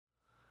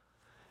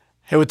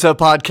Hey, what's up,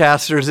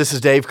 podcasters? This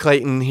is Dave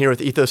Clayton here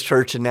with Ethos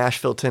Church in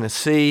Nashville,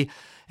 Tennessee.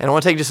 And I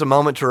want to take just a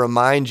moment to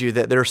remind you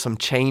that there are some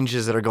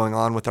changes that are going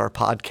on with our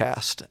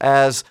podcast.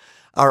 As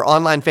our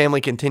online family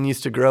continues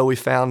to grow, we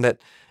found that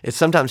it's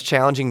sometimes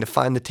challenging to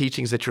find the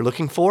teachings that you're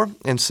looking for.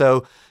 And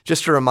so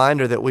just a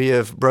reminder that we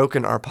have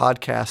broken our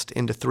podcast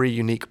into 3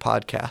 unique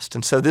podcasts.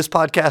 And so this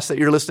podcast that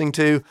you're listening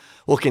to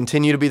will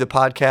continue to be the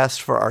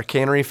podcast for our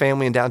Cannery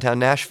family in downtown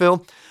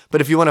Nashville.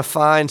 But if you want to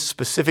find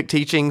specific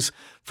teachings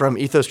from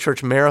Ethos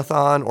Church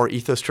Marathon or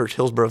Ethos Church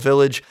Hillsboro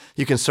Village,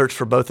 you can search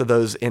for both of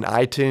those in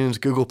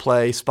iTunes, Google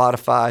Play,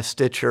 Spotify,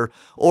 Stitcher,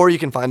 or you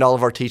can find all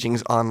of our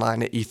teachings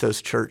online at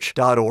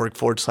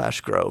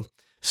ethoschurch.org/grow.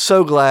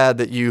 So glad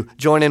that you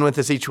join in with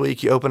us each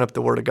week. You open up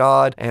the Word of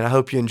God, and I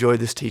hope you enjoy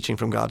this teaching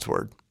from God's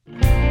Word.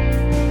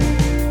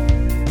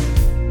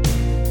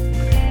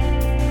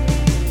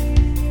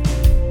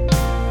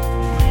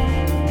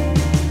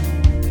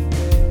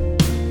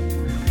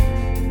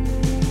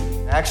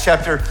 Acts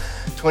chapter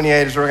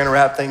 28 is where we're going to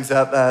wrap things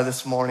up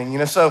this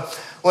morning. So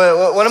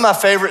one of my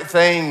favorite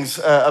things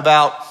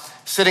about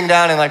sitting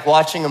down and like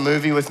watching a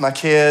movie with my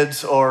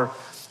kids or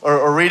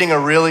reading a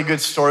really good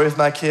story with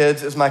my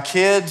kids is my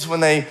kids,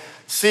 when they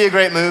see a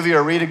great movie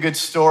or read a good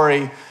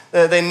story,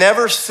 they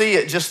never see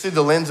it just through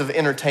the lens of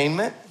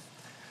entertainment.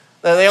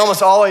 They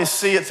almost always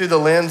see it through the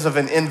lens of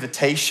an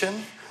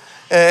invitation.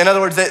 In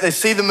other words, they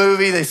see the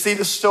movie, they see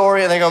the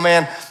story, and they go,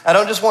 man, I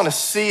don't just want to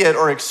see it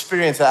or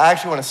experience it, I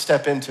actually want to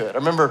step into it. I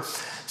remember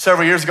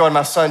several years ago when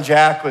my son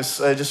Jack was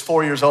just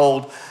 4 years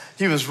old,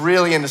 he was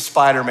really into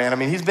Spider-Man. I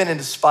mean, he's been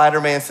into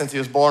Spider-Man since he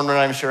was born. We're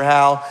not even sure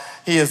how.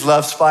 He has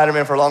loved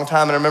Spider-Man for a long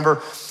time. And I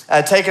remember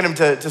taking him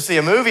to see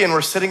a movie, and we're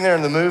sitting there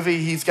in the movie.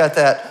 He's got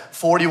that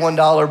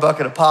 $41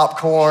 bucket of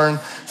popcorn,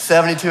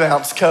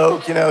 72-ounce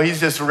Coke. He's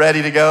just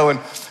ready to go.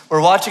 And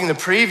we're watching the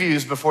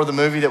previews before the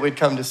movie that we'd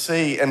come to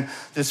see, and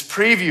this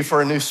preview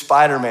for a new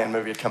Spider-Man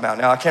movie had come out.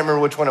 Now, I can't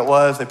remember which one it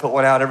was. They put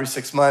one out every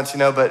 6 months,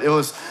 but it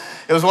was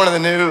one of the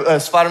new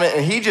Spider-Man,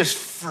 and he just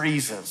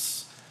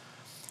freezes.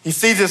 He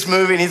sees this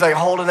movie, and he's like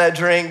holding that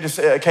drink, just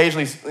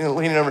occasionally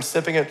leaning over,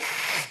 sipping it,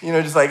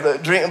 just like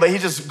drinking, but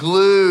he's just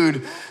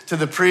glued to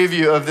the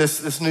preview of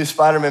this new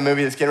Spider-Man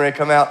movie that's getting ready to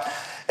come out.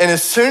 And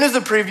as soon as the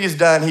preview's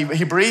done,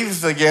 he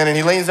breathes again, and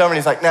he leans over, and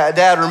he's like, nah,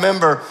 Dad,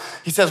 remember,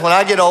 he says, when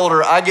I get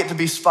older, I get to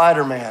be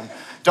Spider-Man.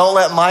 Don't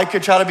let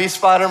Micah try to be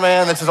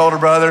Spider-Man. That's his older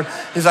brother.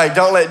 He's like,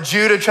 don't let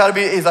Judah try to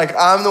be. He's like,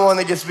 I'm the one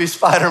that gets to be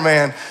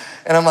Spider-Man.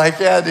 And I'm like,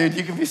 yeah, dude,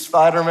 you can be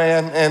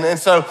Spider-Man. And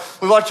so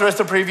we watch the rest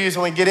of the previews,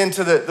 and we get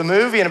into the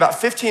movie, and about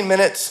 15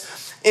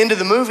 minutes into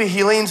the movie,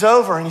 he leans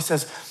over, and he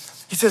says,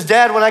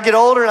 Dad, when I get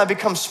older and I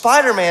become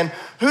Spider-Man,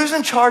 who's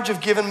in charge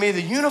of giving me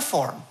the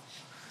uniform?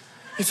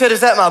 He said, is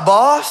that my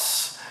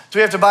boss? Do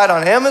we have to buy it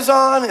on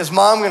Amazon? Is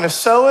Mom going to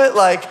sew it?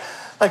 Like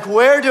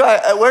where do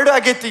I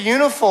get the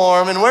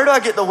uniform, and where do I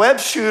get the web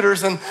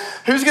shooters, and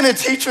who's going to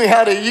teach me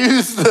how to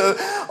use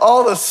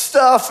all the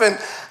stuff? And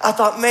I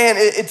thought, man,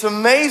 it's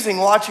amazing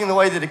watching the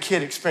way that a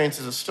kid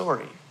experiences a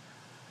story.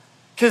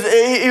 Because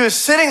he was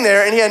sitting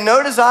there and he had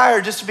no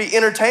desire just to be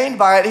entertained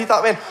by it. He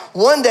thought, man,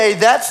 one day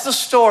that's the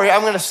story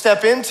I'm going to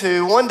step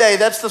into. One day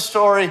that's the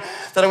story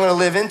that I'm going to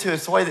live into.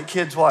 It's the way that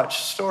kids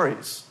watch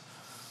stories.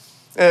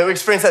 We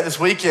experienced that this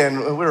weekend.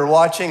 We were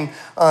watching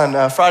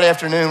on Friday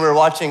afternoon, we were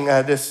watching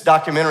this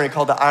documentary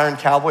called The Iron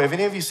Cowboy. Have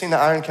any of you seen The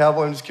Iron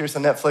Cowboy? I'm just curious,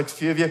 on Netflix, a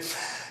few of you.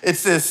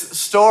 It's this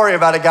story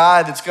about a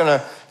guy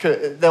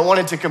that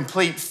wanted to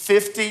complete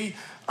 50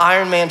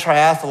 Ironman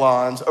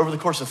triathlons over the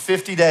course of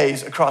 50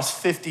 days across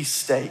 50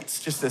 states.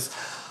 Just this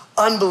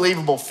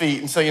unbelievable feat.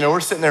 And so, we're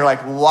sitting there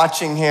like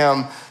watching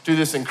him do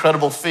this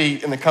incredible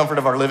feat in the comfort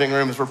of our living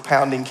room as we're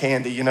pounding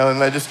candy,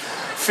 and just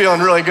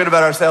feeling really good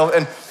about ourselves.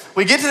 And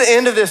we get to the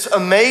end of this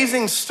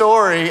amazing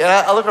story, and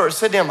I look over at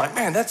Sydney, I'm like,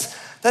 man,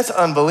 that's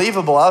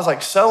unbelievable. I was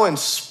like so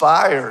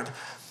inspired.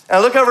 And I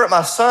look over at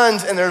my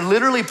sons, and they're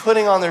literally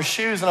putting on their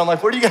shoes, and I'm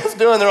like, what are you guys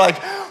doing? They're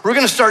like, we're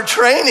gonna start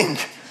training.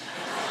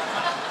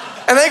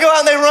 And they go out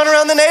and they run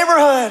around the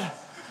neighborhood.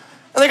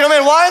 And they go,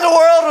 man, why in the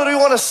world would we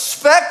want to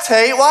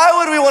spectate? Why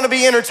would we want to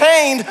be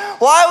entertained?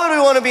 Why would we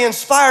want to be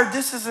inspired?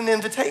 This is an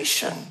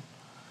invitation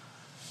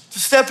to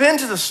step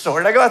into the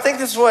story. And I think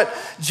this is what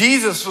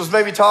Jesus was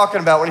maybe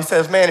talking about when he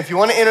says, man, if you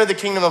want to enter the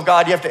kingdom of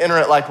God, you have to enter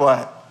it like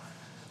what?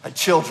 Like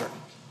children.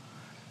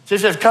 So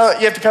you have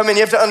to come in,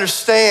 you have to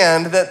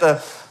understand that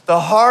the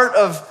heart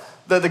of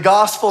the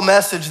gospel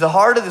message, the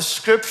heart of the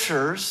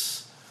scriptures,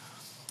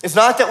 it's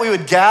not that we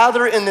would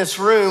gather in this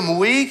room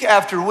week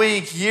after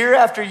week, year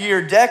after year,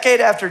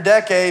 decade after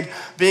decade,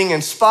 being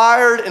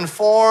inspired,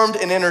 informed,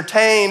 and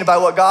entertained by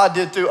what God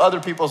did through other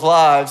people's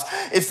lives.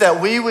 It's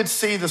that we would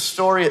see the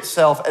story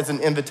itself as an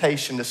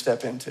invitation to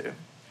step into.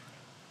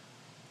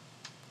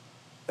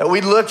 That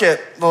we look at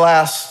the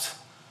last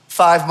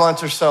 5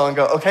 months or so and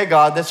go, okay,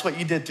 God, that's what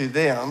you did through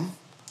them.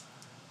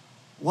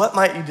 What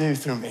might you do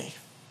through me?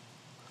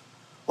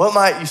 What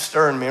might you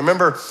stir in me? I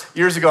remember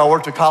years ago, I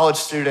worked with college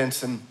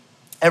students, and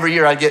every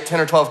year I'd get 10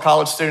 or 12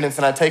 college students,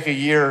 and I'd take a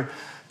year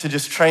to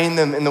just train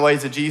them in the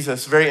ways of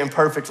Jesus, very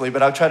imperfectly,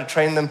 but I'd try to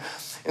train them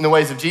in the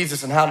ways of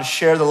Jesus and how to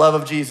share the love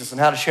of Jesus and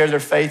how to share their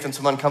faith in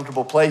some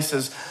uncomfortable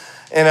places.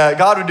 And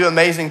God would do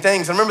amazing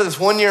things. I remember this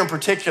one year in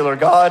particular,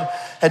 God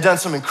had done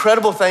some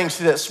incredible things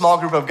through that small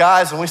group of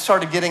guys, and we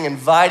started getting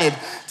invited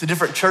to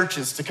different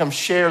churches to come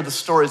share the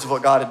stories of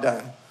what God had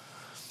done.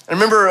 I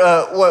remember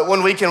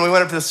one weekend we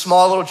went up to this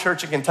small little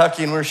church in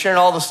Kentucky, and we were sharing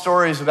all the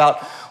stories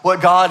about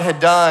what God had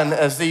done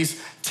as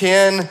these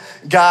 10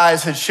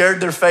 guys had shared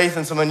their faith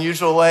in some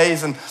unusual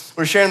ways, and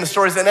we're sharing the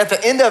stories. And at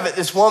the end of it,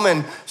 this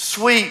woman,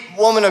 sweet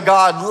woman of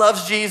God,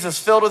 loves Jesus,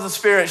 filled with the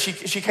Spirit.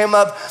 She came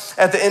up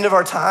at the end of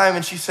our time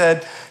and she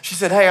said,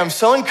 hey, I'm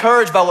so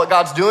encouraged by what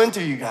God's doing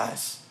through you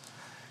guys.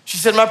 She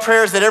said, my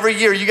prayer is that every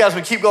year you guys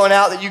would keep going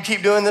out, that you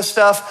keep doing this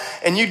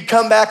stuff, and you'd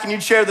come back and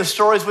you'd share the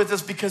stories with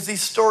us, because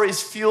these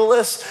stories fuel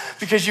us,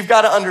 because you've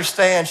got to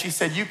understand, she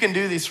said, you can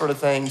do these sort of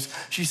things.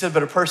 She said,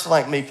 but a person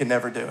like me can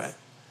never do it.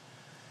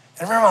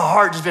 And I remember my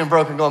heart just being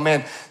broken, going,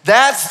 man,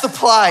 that's the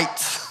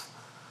plight.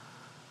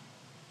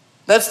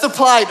 That's the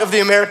plight of the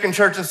American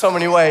church in so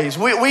many ways.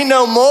 We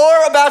know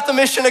more about the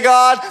mission of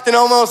God than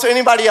almost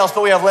anybody else,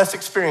 but we have less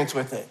experience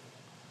with it.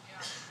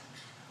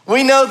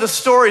 We know the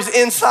stories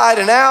inside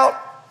and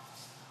out.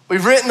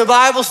 We've written the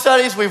Bible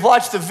studies, we've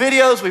watched the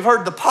videos, we've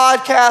heard the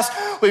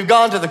podcast, we've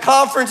gone to the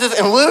conferences,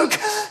 and Luke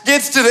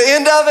gets to the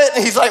end of it,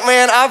 and he's like,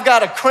 man, I've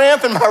got a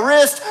cramp in my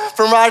wrist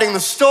from writing the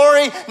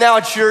story. Now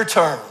it's your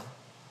turn.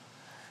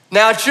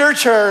 Now it's your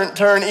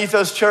turn,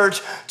 Ethos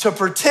Church, to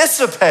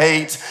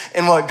participate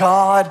in what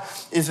God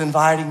is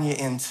inviting you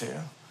into.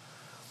 And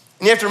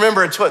you have to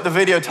remember, it's what the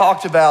video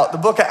talked about. The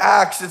book of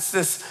Acts, it's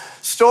this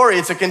story,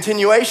 it's a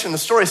continuation. The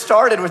story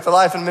started with the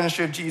life and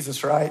ministry of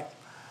Jesus, right?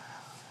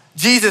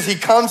 Jesus, he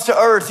comes to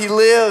earth, he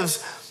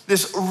lives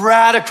this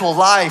radical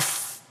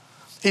life.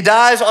 He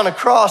dies on a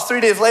cross. 3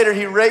 days later,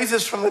 he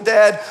raises from the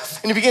dead,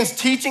 and he begins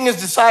teaching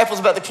his disciples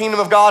about the kingdom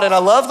of God. And I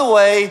love the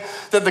way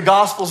that the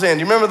Gospels end.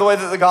 You remember the way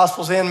that the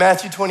Gospels end?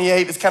 Matthew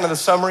 28 is kind of the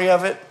summary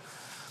of it.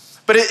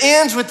 But it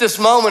ends with this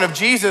moment of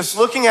Jesus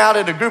looking out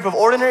at a group of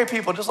ordinary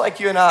people just like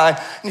you and I,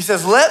 and he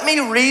says, let me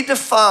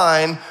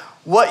redefine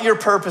what your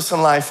purpose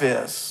in life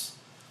is.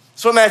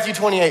 That's what Matthew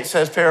 28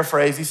 says,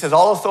 paraphrase. He says,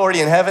 all authority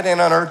in heaven and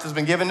on earth has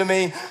been given to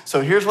me,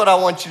 so here's what I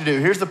want you to do.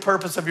 Here's the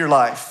purpose of your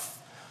life.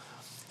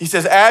 He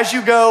says, as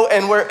you go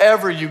and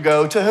wherever you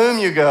go, to whom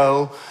you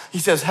go, he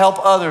says,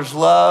 help others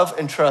love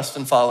and trust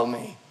and follow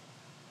me.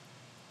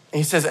 And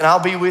he says, and I'll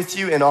be with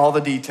you in all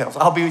the details.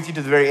 I'll be with you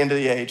to the very end of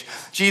the age.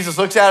 Jesus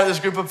looks out at this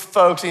group of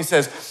folks and he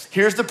says,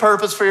 here's the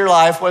purpose for your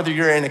life, whether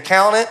you're an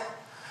accountant,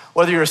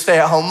 whether you're a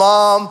stay-at-home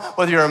mom,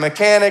 whether you're a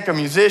mechanic, a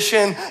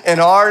musician, an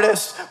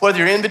artist, whether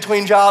you're in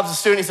between jobs, a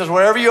student. He says,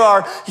 wherever you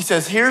are, he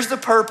says, here's the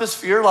purpose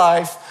for your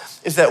life,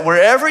 is that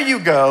wherever you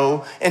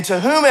go and to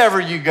whomever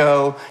you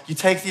go, you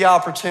take the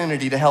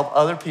opportunity to help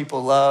other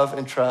people love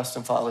and trust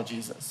and follow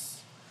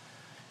Jesus.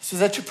 He says,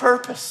 that's your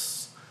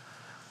purpose.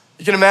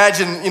 You can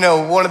imagine,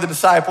 one of the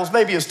disciples,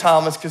 maybe it was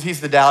Thomas because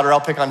he's the doubter.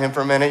 I'll pick on him for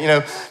a minute.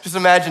 Just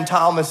imagine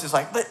Thomas is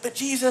like, but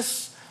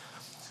Jesus,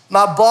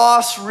 my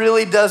boss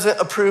really doesn't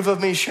approve of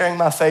me sharing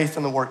my faith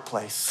in the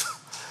workplace.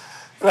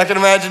 And I can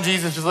imagine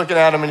Jesus just looking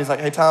at him and he's like,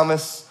 hey,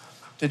 Thomas,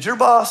 did your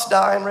boss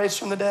die and raise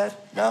from the dead?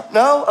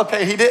 No?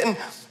 Okay, he didn't.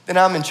 Then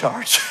I'm in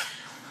charge.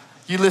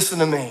 You listen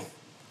to me.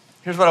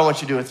 Here's what I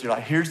want you to do with your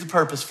life. Here's the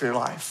purpose for your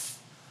life.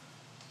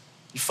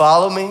 You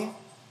follow me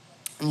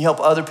and you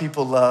help other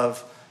people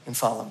love and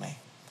follow me.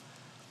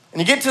 And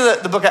you get to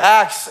the book of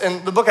Acts,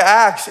 and the book of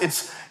Acts,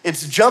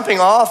 it's jumping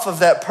off of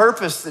that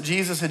purpose that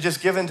Jesus had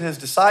just given to his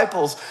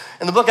disciples.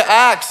 And the book of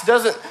Acts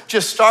doesn't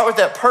just start with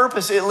that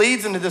purpose, it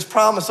leads into this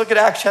promise. Look at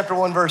Acts chapter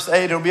 1, verse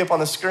 8, it'll be up on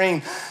the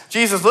screen.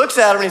 Jesus looks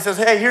at him and he says,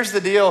 hey, here's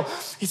the deal.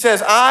 He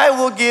says, I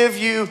will give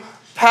you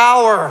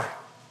power.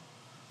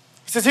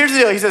 He says, here's the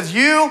deal. He says,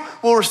 you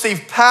will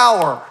receive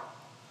power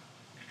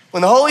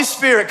when the Holy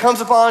Spirit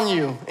comes upon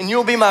you, and you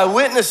will be my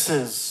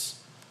witnesses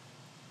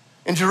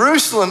in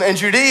Jerusalem and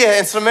Judea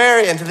and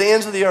Samaria and to the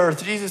ends of the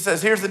earth. Jesus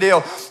says, here's the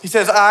deal. He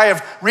says, I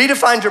have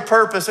redefined your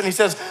purpose. And he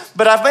says,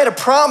 but I've made a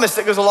promise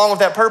that goes along with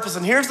that purpose.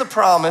 And here's the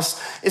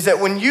promise, is that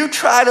when you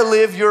try to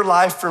live your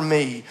life for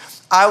me,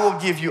 I will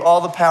give you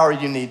all the power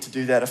you need to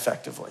do that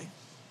effectively.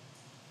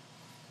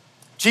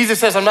 Jesus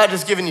says, I'm not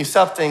just giving you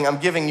something, I'm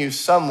giving you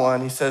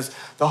someone. He says,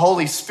 the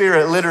Holy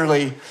Spirit,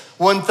 literally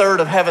 1/3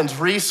 of heaven's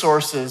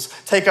resources,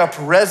 take up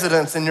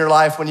residence in your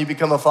life when you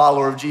become a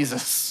follower of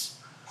Jesus.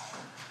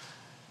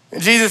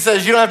 And Jesus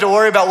says, you don't have to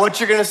worry about what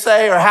you're gonna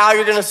say or how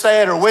you're gonna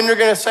say it or when you're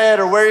gonna say it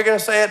or where you're gonna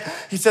say it.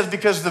 He says,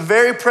 because the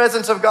very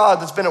presence of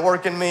God that's been at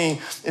work in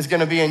me is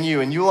gonna be in you,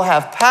 and you will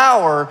have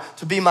power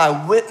to be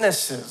my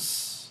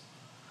witnesses.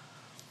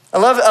 I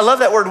love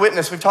that word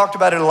witness. We've talked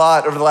about it a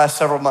lot over the last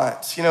several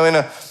months.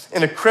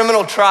 In a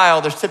criminal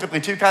trial, there's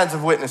typically two kinds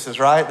of witnesses,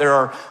 right? There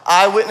are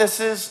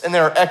eyewitnesses and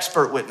there are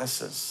expert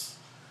witnesses.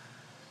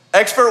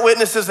 Expert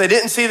witnesses, they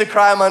didn't see the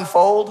crime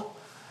unfold.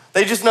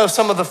 They just know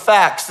some of the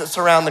facts that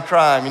surround the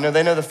crime.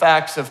 They know the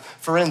facts of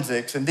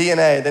forensics and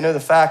DNA. They know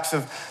the facts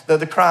of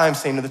the crime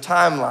scene or the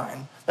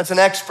timeline. That's an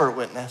expert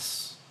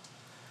witness.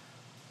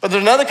 But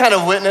there's another kind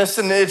of witness,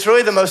 and it's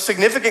really the most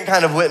significant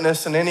kind of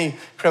witness in any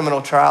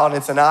criminal trial, and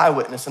it's an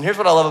eyewitness. And here's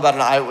what I love about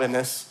an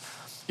eyewitness.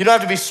 You don't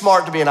have to be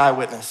smart to be an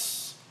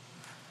eyewitness.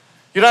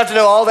 You don't have to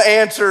know all the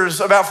answers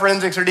about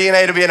forensics or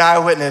DNA to be an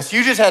eyewitness.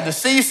 You just had to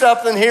see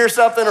something, hear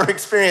something, or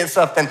experience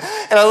something.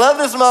 And I love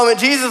this moment.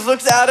 Jesus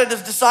looks out at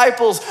his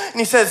disciples, and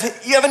he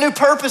says, you have a new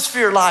purpose for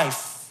your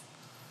life.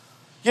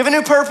 You have a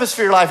new purpose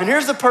for your life. And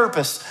here's the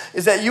purpose,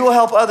 is that you will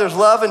help others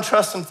love and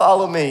trust and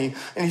follow me.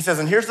 And he says,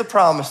 and here's the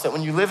promise, that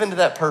when you live into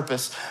that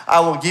purpose,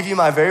 I will give you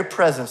my very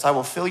presence. I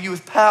will fill you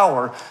with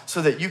power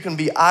so that you can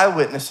be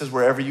eyewitnesses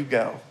wherever you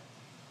go.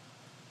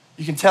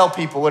 You can tell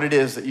people what it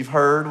is that you've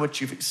heard,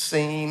 what you've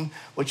seen,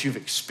 what you've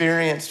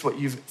experienced, what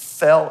you've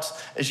felt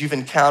as you've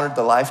encountered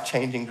the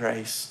life-changing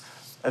grace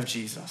of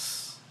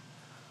Jesus.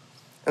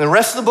 And the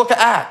rest of the book of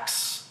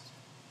Acts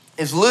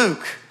is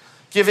Luke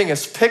giving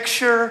us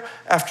picture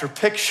after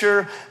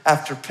picture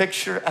after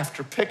picture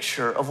after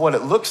picture of what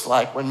it looks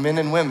like when men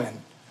and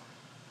women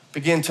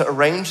begin to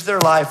arrange their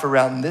life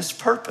around this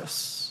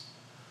purpose,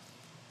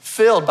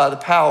 filled by the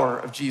power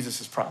of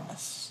Jesus'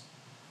 promise.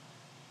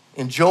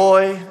 In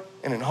joy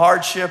and in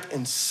hardship,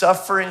 in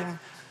suffering,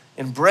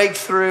 in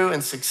breakthrough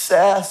and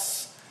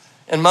success,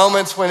 in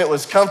moments when it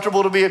was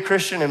comfortable to be a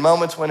Christian, in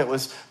moments when it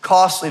was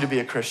costly to be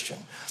a Christian.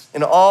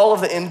 In all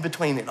of the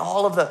in-between, in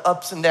all of the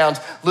ups and downs,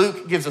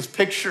 Luke gives us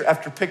picture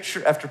after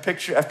picture after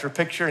picture after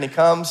picture, and he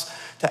comes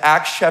to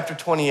Acts chapter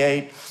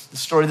 28, the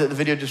story that the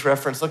video just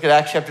referenced. Look at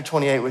Acts chapter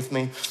 28 with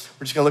me.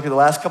 We're just gonna look at the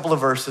last couple of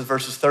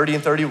verses 30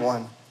 and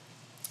 31.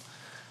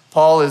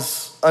 Paul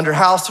is under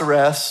house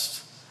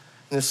arrest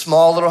in this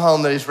small little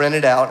home that he's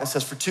rented out. It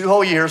says, for 2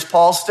 whole years,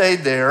 Paul stayed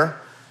there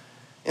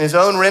in his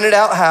own rented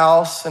out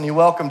house, and he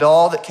welcomed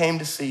all that came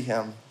to see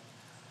him.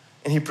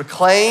 And he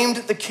proclaimed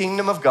the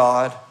kingdom of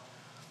God,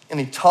 and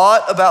he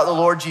taught about the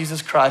Lord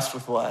Jesus Christ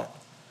with what?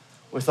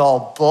 With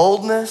all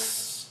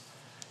boldness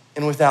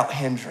and without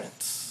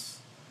hindrance.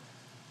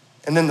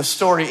 And then the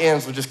story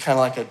ends with just kind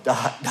of like a ...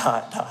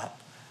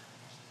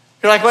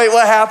 You're like, wait,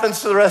 what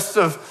happens to the rest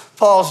of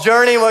Paul's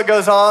journey? What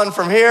goes on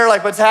from here?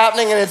 Like, what's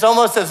happening? And it's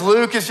almost as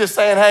Luke is just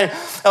saying, hey,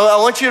 I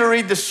want you to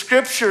read the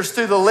scriptures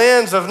through the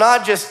lens of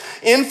not just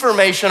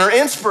information or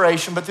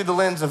inspiration, but through the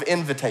lens of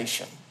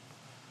invitation.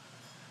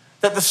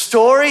 That the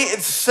story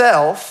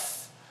itself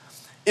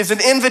is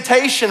an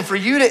invitation for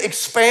you to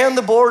expand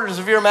the borders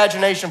of your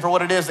imagination for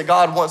what it is that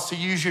God wants to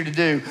use you to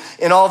do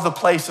in all the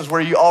places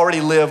where you already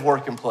live,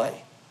 work, and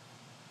play.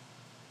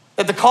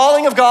 That the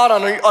calling of God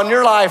on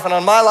your life and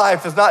on my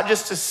life is not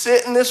just to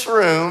sit in this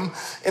room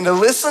and to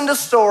listen to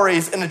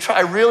stories and to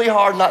try really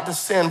hard not to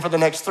sin for the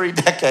next 3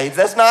 decades.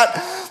 That's not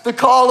the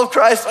call of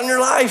Christ on your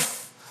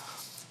life.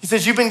 He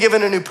says, you've been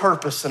given a new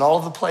purpose in all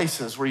of the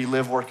places where you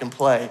live, work, and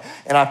play.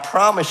 And I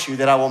promise you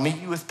that I will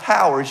meet you with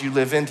power as you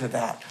live into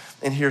that.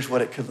 And here's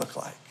what it could look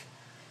like.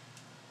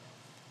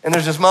 And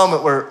there's this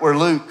moment where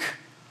Luke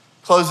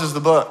closes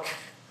the book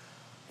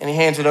and he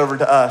hands it over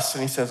to us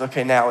and he says,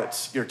 okay, now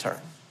it's your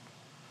turn.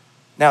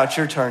 Now it's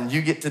your turn.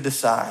 You get to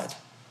decide.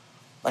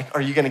 Like,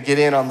 are you gonna get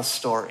in on the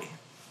story?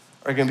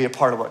 Or are you gonna be a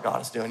part of what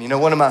God is doing? You know,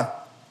 one of my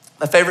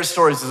favorite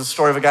stories is a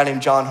story of a guy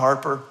named John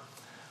Harper.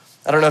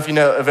 I don't know if you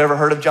have ever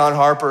heard of John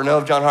Harper or know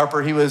of John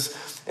Harper. He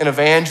was an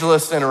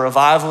evangelist and a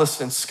revivalist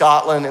in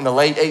Scotland in the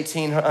late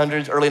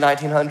 1800s, early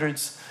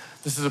 1900s.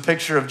 This is a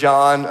picture of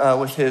John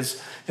with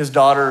his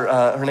daughter.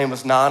 Her name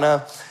was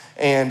Nana.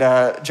 And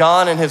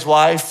John and his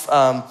wife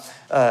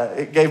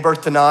gave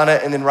birth to Nana.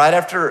 And then right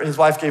after his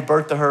wife gave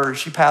birth to her,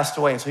 she passed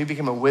away. And so he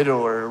became a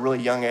widower at a really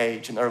young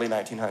age in the early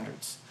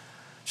 1900s.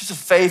 Just a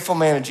faithful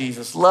man of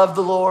Jesus. Loved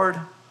the Lord,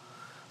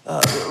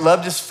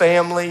 loved his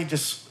family,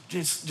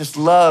 just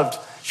loved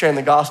sharing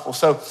the gospel.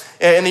 So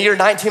in the year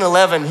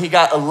 1911, he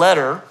got a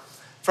letter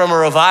from a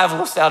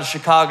revivalist out of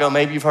Chicago.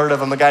 Maybe you've heard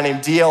of him, a guy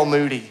named D.L.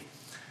 Moody.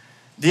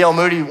 D.L.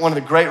 Moody, one of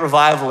the great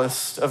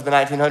revivalists of the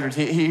 1900s,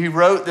 he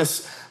wrote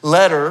this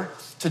letter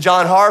to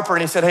John Harper,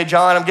 and he said, hey,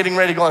 John, I'm getting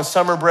ready to go on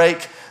summer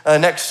break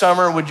next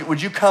summer.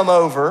 Would you come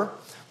over?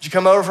 Would you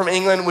come over from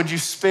England? Would you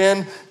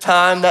spend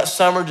time that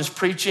summer just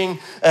preaching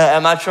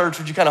at my church?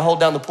 Would you kind of hold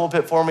down the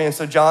pulpit for me? And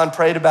so John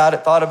prayed about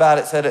it, thought about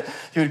it, said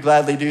he would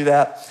gladly do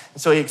that.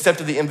 And so he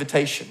accepted the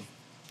invitation.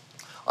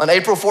 On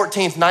April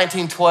 14th,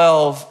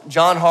 1912,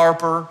 John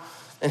Harper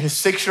and his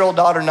 6-year-old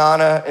daughter,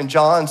 Nana, and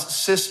John's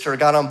sister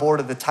got on board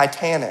of the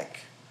Titanic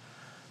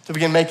to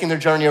begin making their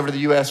journey over to the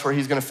U.S. where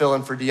he's gonna fill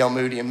in for D.L.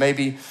 Moody. And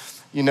maybe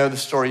you know the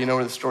story, you know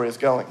where the story is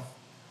going.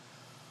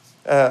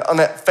 On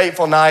that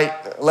fateful night,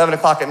 11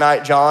 o'clock at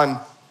night, John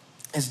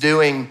is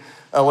doing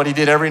what he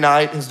did every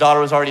night. His daughter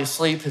was already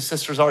asleep, his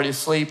sister was already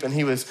asleep, and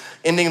he was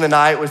ending the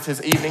night with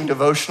his evening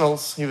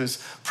devotionals. He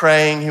was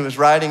praying, he was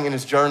writing in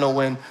his journal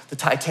when the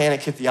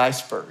Titanic hit the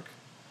iceberg.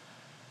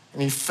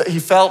 And he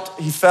felt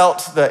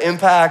the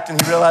impact, and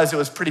he realized it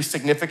was pretty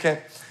significant.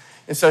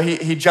 And so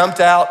he jumped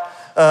out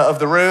of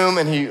the room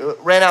and he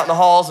ran out in the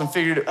halls and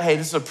figured, hey,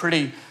 this is a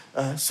pretty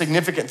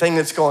significant thing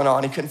that's going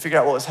on. He couldn't figure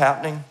out what was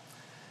happening.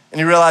 And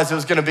he realized it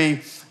was gonna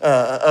be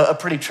a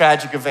pretty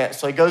tragic event.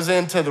 So he goes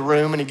into the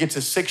room and he gets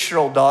his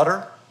 6-year-old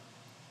daughter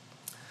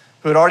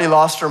who had already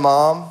lost her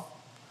mom.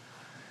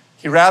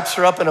 He wraps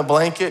her up in a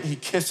blanket. He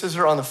kisses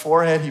her on the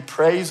forehead. He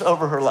prays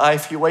over her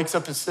life. He wakes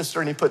up his sister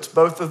and he puts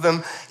both of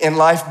them in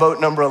lifeboat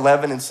number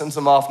 11 and sends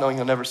them off knowing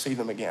he'll never see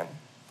them again.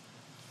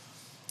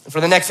 And for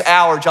the next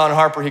hour, John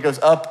Harper, he goes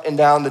up and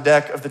down the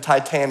deck of the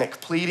Titanic,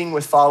 pleading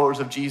with followers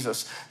of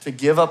Jesus to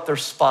give up their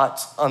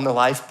spots on the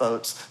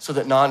lifeboats so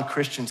that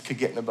non-Christians could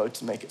get in the boats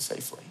and make it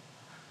safely.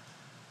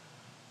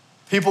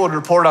 People would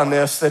report on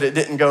this that it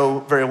didn't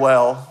go very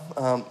well.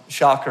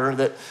 Shocker,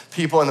 that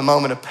people in the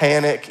moment of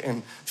panic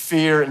and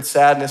fear and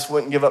sadness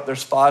wouldn't give up their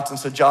spots. And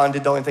so John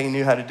did the only thing he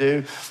knew how to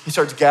do. He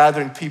starts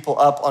gathering people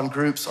up on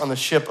groups on the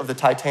ship of the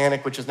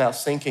Titanic, which is now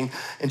sinking,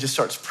 and just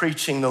starts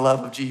preaching the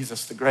love of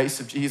Jesus, the grace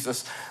of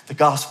Jesus, the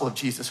gospel of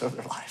Jesus over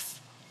their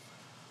life.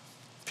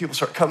 People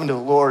start coming to the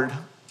Lord.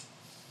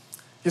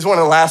 He's one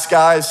of the last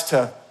guys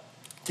to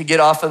get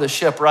off of the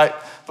ship right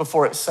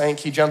before it sank.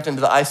 He jumped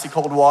into the icy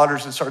cold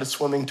waters and started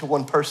swimming to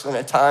one person at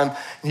a time.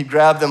 And he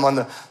grabbed them on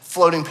the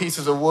floating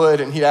pieces of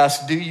wood and he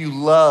asked, do you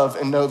love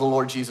and know the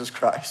Lord Jesus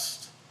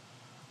Christ?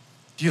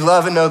 Do you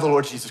love and know the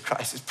Lord Jesus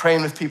Christ? He's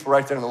praying with people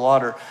right there in the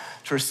water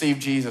to receive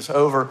Jesus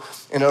over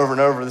and over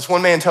and over. This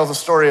one man tells a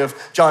story of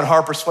John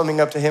Harper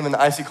swimming up to him in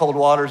the icy cold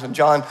waters, and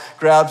John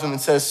grabs him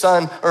and says,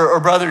 son or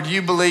brother, do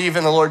you believe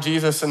in the Lord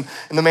Jesus? And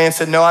the man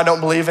said, no, I don't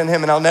believe in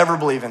him and I'll never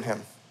believe in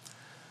him.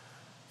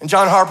 And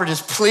John Harper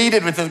just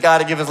pleaded with this guy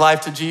to give his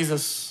life to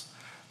Jesus.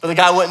 But the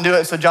guy wouldn't do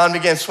it, so John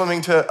began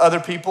swimming to other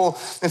people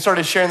and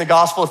started sharing the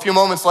gospel. A few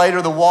moments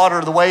later, the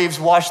waves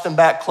washed them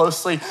back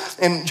closely.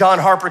 And John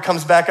Harper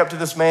comes back up to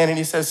this man and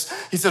he says,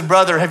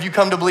 brother, have you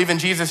come to believe in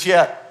Jesus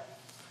yet?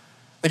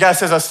 The guy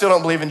says, I still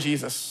don't believe in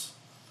Jesus.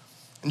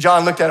 And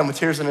John looked at him with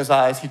tears in his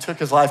eyes. He took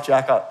his life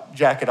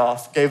jacket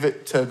off, gave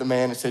it to the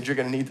man and said, you're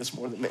gonna need this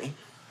more than me.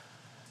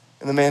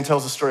 And the man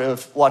tells the story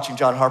of watching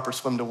John Harper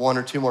swim to one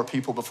or two more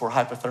people before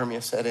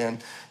hypothermia set in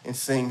and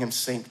seeing him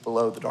sink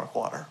below the dark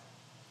water.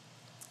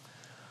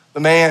 The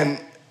man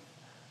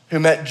who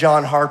met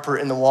John Harper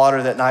in the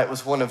water that night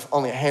was one of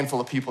only a handful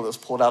of people that was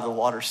pulled out of the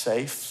water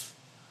safe.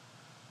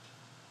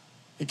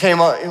 He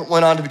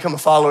went on to become a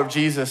follower of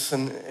Jesus,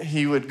 and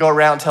he would go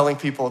around telling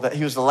people that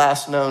he was the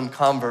last known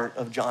convert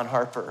of John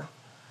Harper.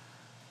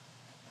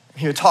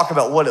 He would talk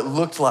about what it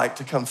looked like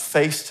to come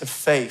face to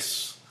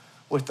face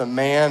with the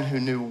man who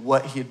knew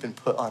what he had been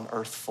put on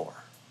earth for.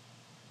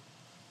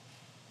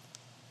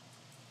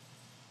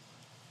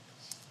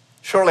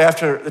 Shortly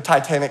after the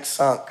Titanic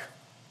sunk,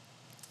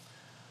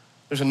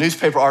 there's a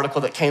newspaper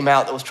article that came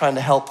out that was trying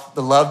to help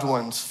the loved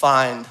ones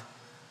find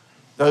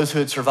those who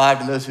had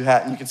survived and those who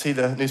hadn't. You can see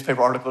the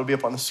newspaper article, it'll be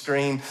up on the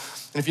screen.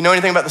 And if you know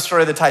anything about the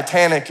story of the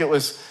Titanic, it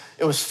was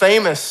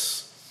famous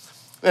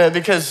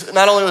because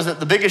not only was it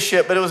the biggest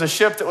ship, but it was a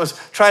ship that was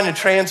trying to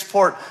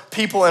transport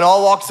people in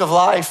all walks of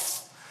life.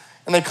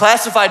 And they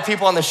classified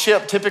people on the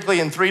ship typically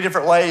in 3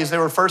 different ways. They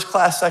were first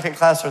class, second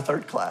class, or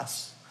third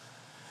class.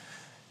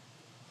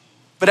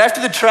 But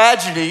after the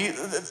tragedy,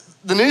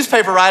 the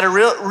newspaper writer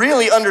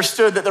really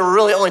understood that there were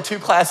really only 2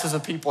 classes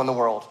of people in the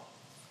world.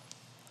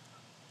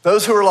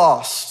 Those who were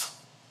lost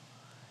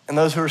and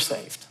those who were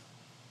saved.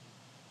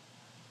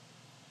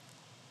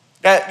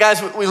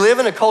 Guys, we live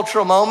in a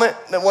cultural moment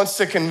that wants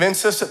to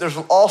convince us that there's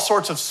all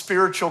sorts of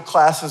spiritual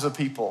classes of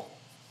people.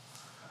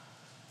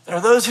 There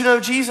are those who know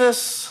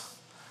Jesus.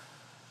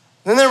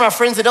 Then there are my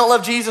friends that don't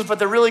love Jesus, but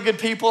they're really good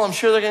people. I'm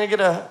sure they're gonna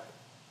get a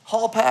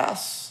hall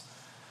pass.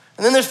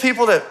 And then there's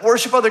people that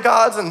worship other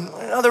gods and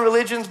other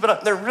religions,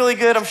 but they're really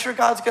good. I'm sure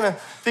God's gonna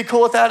be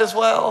cool with that as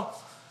well.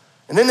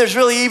 And then there's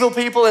really evil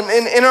people, and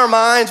in our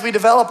minds, we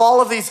develop all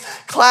of these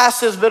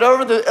classes, but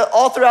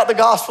all throughout the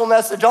gospel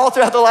message, all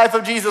throughout the life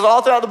of Jesus,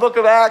 all throughout the book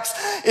of Acts,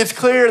 it's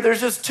clear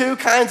there's just 2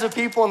 kinds of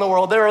people in the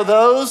world. There are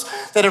those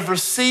that have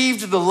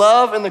received the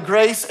love and the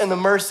grace and the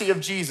mercy of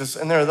Jesus,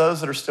 and there are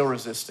those that are still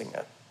resisting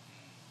it.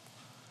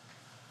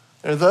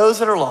 There are those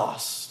that are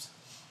lost,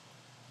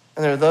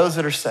 and there are those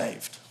that are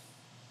saved.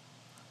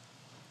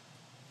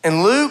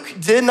 And Luke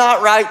did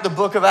not write the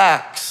book of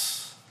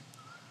Acts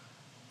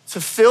to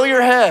fill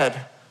your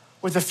head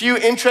with a few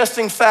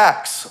interesting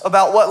facts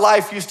about what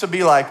life used to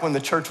be like when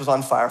the church was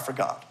on fire for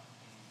God.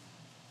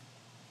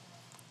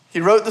 He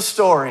wrote the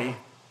story,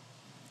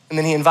 and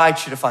then he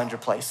invites you to find your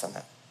place in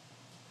it.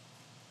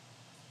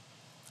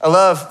 I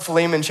love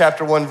Philemon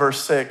chapter 1,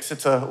 verse 6.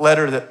 It's a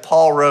letter that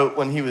Paul wrote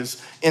when he was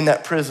in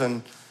that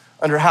prison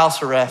under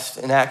house arrest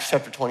in Acts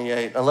chapter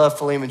 28. I love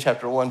Philemon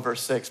chapter 1,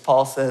 verse 6.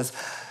 Paul says,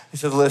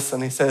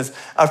 listen, he says,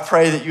 I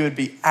pray that you would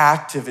be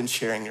active in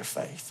sharing your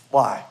faith.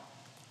 Why?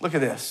 Look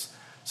at this.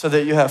 So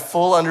that you have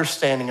full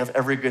understanding of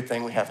every good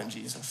thing we have in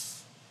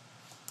Jesus.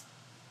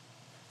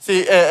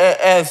 See,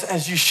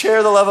 as you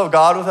share the love of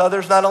God with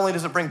others, not only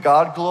does it bring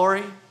God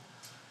glory,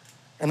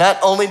 and not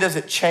only does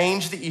it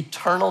change the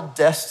eternal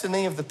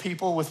destiny of the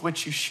people with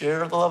which you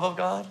share the love of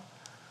God,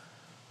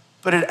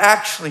 but it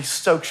actually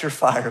stokes your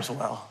fire as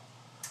well.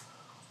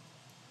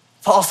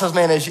 Paul says,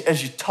 man,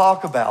 as you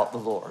talk about the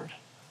Lord,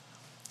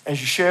 as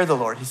you share the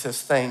Lord, he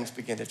says things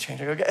begin to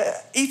change. I go,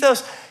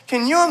 Ethos,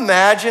 can you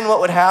imagine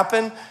what would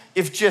happen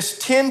if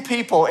just 10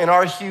 people in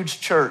our huge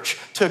church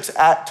took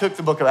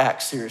the book of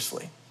Acts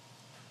seriously?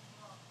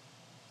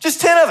 Just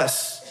 10 of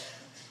us.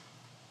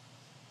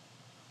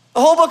 The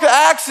whole book of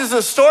Acts is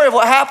a story of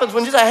what happens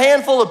when just a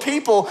handful of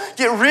people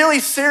get really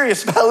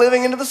serious about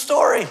living into the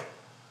story.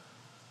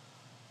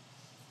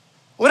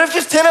 What if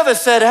just 10 of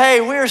us said,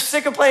 hey, we're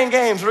sick of playing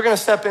games. We're going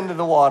to step into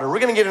the water. We're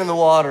going to get in the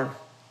water.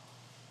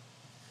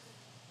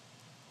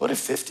 What if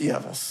 50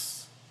 of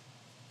us?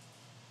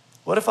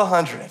 What if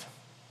 100?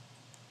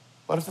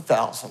 What if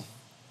 1,000?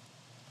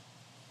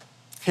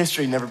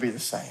 History would never be the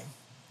same.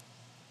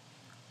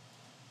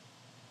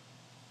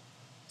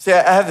 See,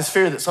 I have this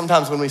fear that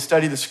sometimes when we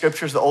study the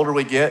scriptures, the older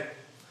we get,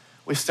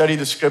 we study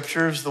the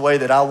scriptures the way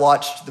that I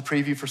watched the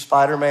preview for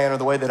Spider-Man or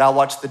the way that I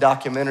watched the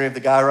documentary of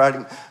the guy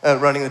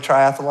running the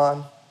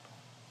triathlon.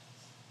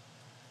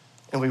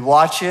 And we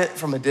watch it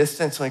from a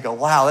distance and we go,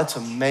 wow, that's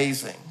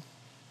amazing.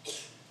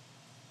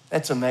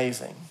 That's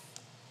amazing.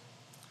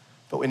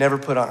 But we never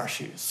put on our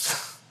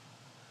shoes.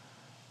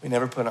 We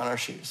never put on our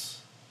shoes.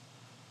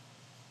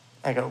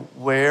 I go,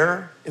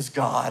 where is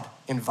God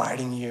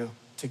inviting you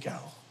to go?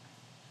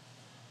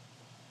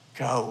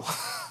 Go.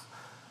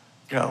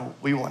 Go.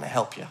 We want to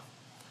help you.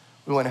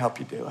 We want to help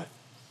you do it.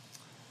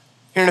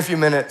 Here in a few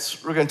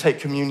minutes, we're going to take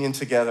communion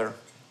together.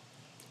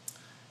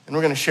 And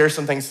we're going to share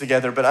some things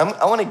together. But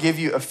I want to give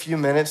you a few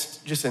minutes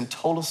just in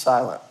total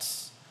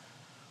silence.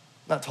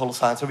 Not total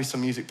silence. There'll be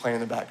some music playing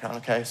in the background,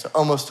 okay? So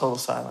almost total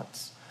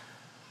silence.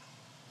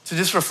 To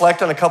just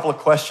reflect on a couple of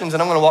questions.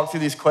 And I'm going to walk through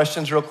these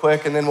questions real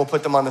quick, and then we'll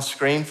put them on the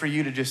screen for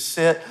you to just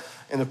sit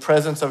in the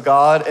presence of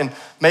God. And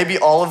maybe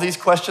all of these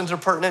questions are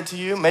pertinent to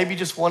you. Maybe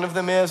just one of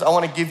them is. I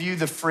want to give you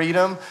the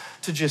freedom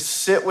to just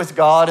sit with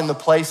God in the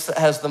place that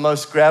has the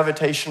most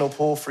gravitational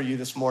pull for you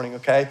this morning,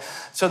 okay?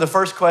 So the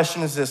first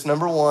question is this.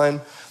 Number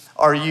one,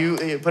 are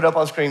you, put up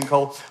on screen,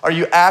 Cole, are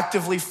you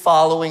actively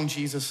following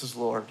Jesus as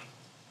Lord?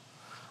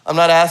 I'm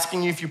not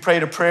asking you if you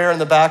prayed a prayer in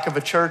the back of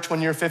a church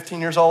when you were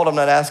 15 years old. I'm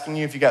not asking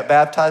you if you got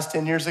baptized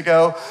 10 years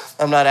ago.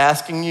 I'm not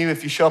asking you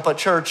if you show up at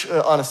church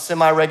on a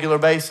semi-regular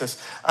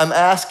basis. I'm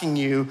asking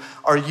you,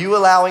 are you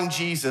allowing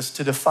Jesus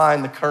to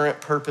define the current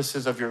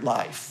purposes of your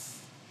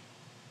life?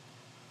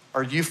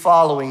 Are you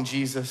following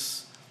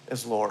Jesus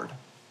as Lord?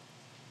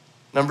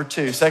 Number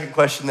two, second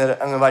question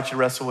that I'm gonna invite you to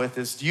wrestle with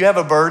is, do you have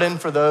a burden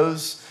for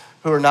those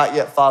who are not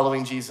yet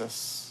following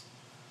Jesus?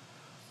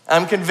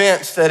 I'm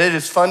convinced that it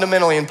is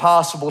fundamentally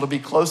impossible to be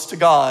close to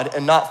God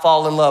and not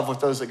fall in love with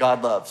those that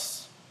God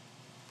loves.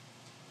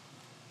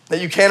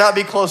 That you cannot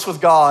be close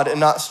with God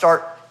and not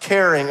start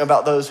caring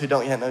about those who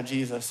don't yet know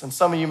Jesus. And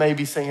some of you may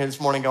be sitting here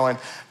this morning going,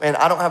 man,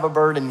 I don't have a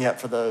burden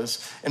yet for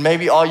those. And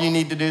maybe all you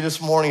need to do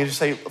this morning is just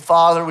say,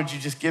 Father, would you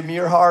just give me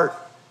your heart?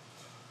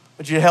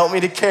 Would you help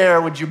me to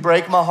care? Would you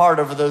break my heart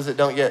over those that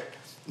don't yet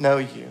know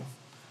you?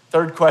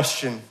 Third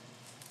question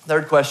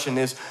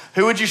is,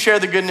 who would you share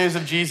the good news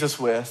of Jesus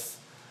with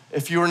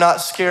if you were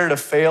not scared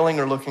of failing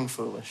or looking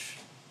foolish?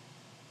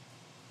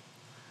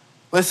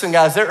 Listen,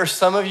 guys, there are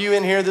some of you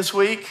in here this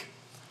week.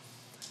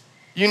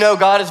 You know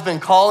God has been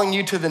calling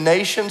you to the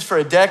nations for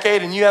a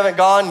decade and you haven't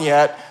gone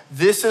yet.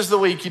 This is the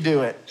week you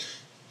do it.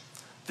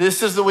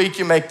 This is the week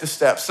you make the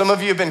steps. Some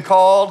of you have been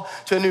called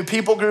to a new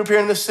people group here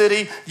in the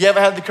city. You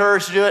haven't had the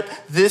courage to do it.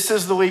 This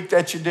is the week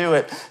that you do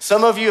it.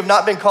 Some of you have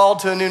not been called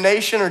to a new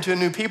nation or to a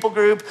new people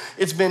group.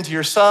 It's been to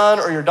your son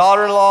or your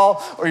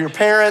daughter-in-law or your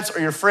parents or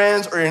your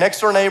friends or your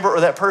next door neighbor or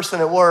that person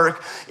at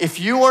work. If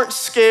you weren't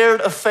scared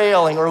of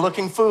failing or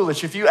looking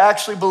foolish, if you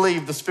actually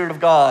believed the Spirit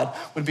of God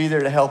would be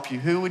there to help you,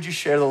 who would you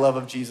share the love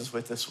of Jesus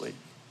with this week?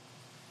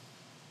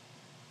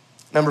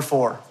 Number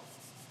four.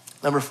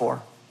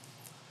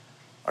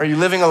 Are you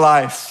living a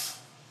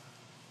life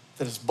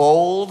that is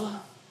bold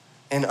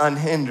and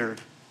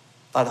unhindered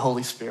by the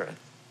Holy Spirit?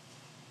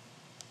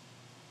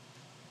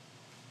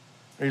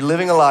 Are you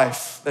living a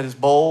life that is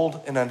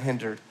bold and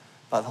unhindered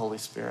by the Holy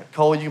Spirit?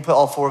 Cole, you can put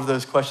all four of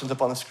those questions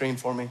up on the screen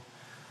for me.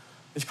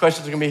 These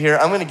questions are gonna be here.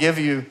 I'm gonna give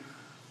you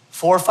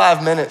 4 or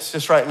 5 minutes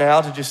just right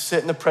now to just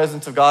sit in the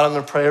presence of God. I'm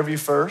gonna pray over you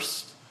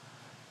first.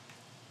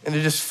 And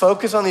to just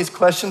focus on these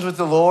questions with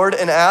the Lord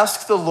and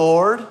ask the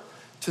Lord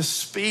to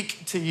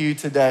speak to you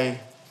today,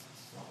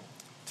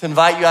 to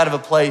invite you out of a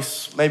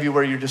place maybe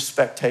where you're just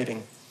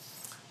spectating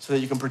so that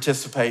you can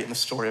participate in the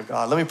story of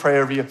God. Let me pray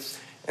over you,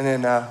 and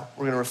then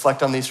we're gonna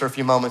reflect on these for a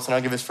few moments, and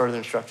I'll give us further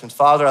instructions.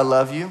 Father, I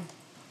love you.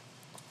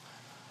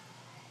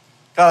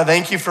 God, I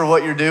thank you for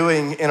what you're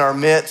doing in our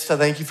midst. I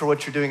thank you for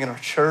what you're doing in our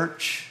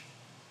church.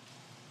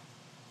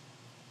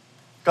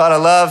 God, I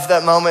love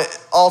that moment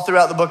all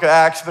throughout the book of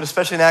Acts, but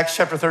especially in Acts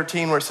chapter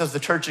 13, where it says the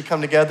church had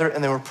come together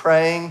and they were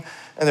praying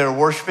and they were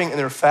worshiping and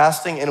they were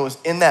fasting. And it was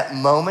in that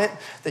moment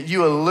that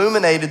you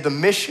illuminated the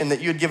mission that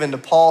you had given to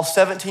Paul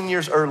 17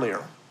 years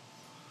earlier.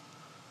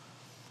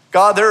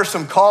 God, there are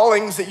some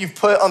callings that you've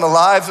put on the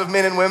lives of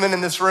men and women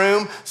in this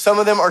room. Some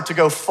of them are to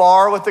go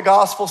far with the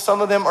gospel. Some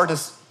of them are to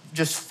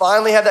just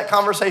finally have that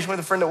conversation with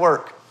a friend at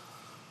work.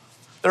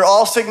 They're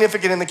all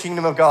significant in the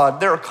kingdom of God.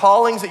 There are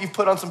callings that you've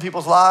put on some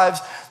people's lives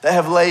that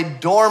have laid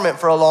dormant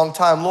for a long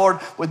time. Lord,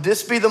 would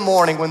this be the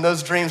morning when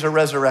those dreams are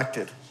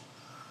resurrected?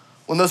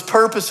 When those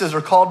purposes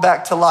are called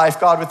back to life,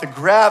 God, with the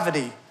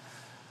gravity,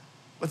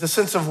 with a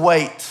sense of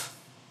weight.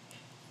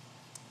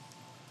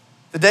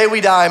 The day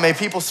we die, may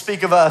people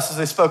speak of us as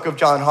they spoke of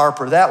John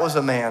Harper. That was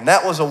a man,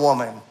 that was a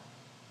woman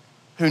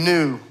who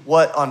knew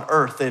what on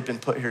earth they had been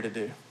put here to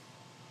do.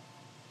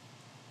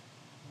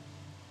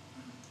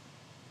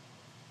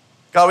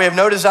 God, we have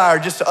no desire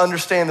just to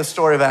understand the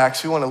story of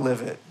Acts. We want to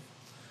live it.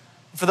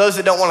 For those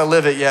that don't want to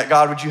live it yet,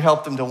 God, would you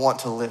help them to want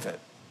to live it?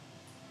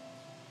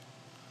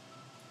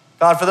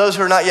 God, for those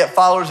who are not yet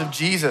followers of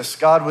Jesus,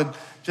 God, would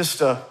just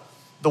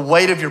the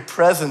weight of your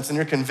presence and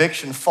your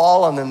conviction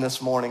fall on them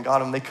this morning,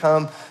 God, when they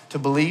come to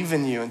believe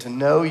in you and to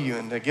know you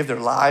and to give their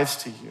lives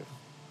to you.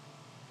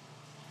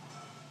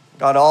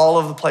 God, all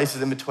of the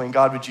places in between,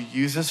 God, would you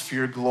use us for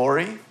your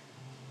glory,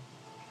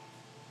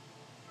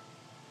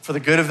 for the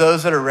good of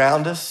those that are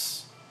around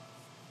us?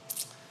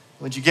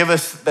 Would you give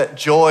us that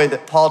joy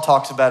that Paul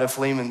talks about in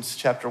Philippians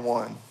chapter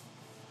 1?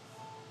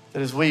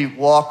 That as we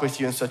walk with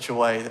you in such a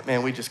way that,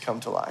 man, we just come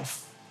to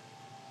life.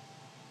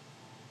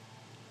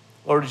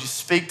 Lord, would you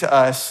speak to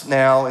us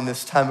now in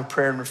this time of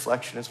prayer and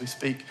reflection as we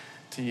speak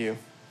to you?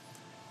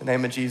 In the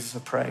name of Jesus, I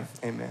pray,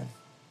 amen.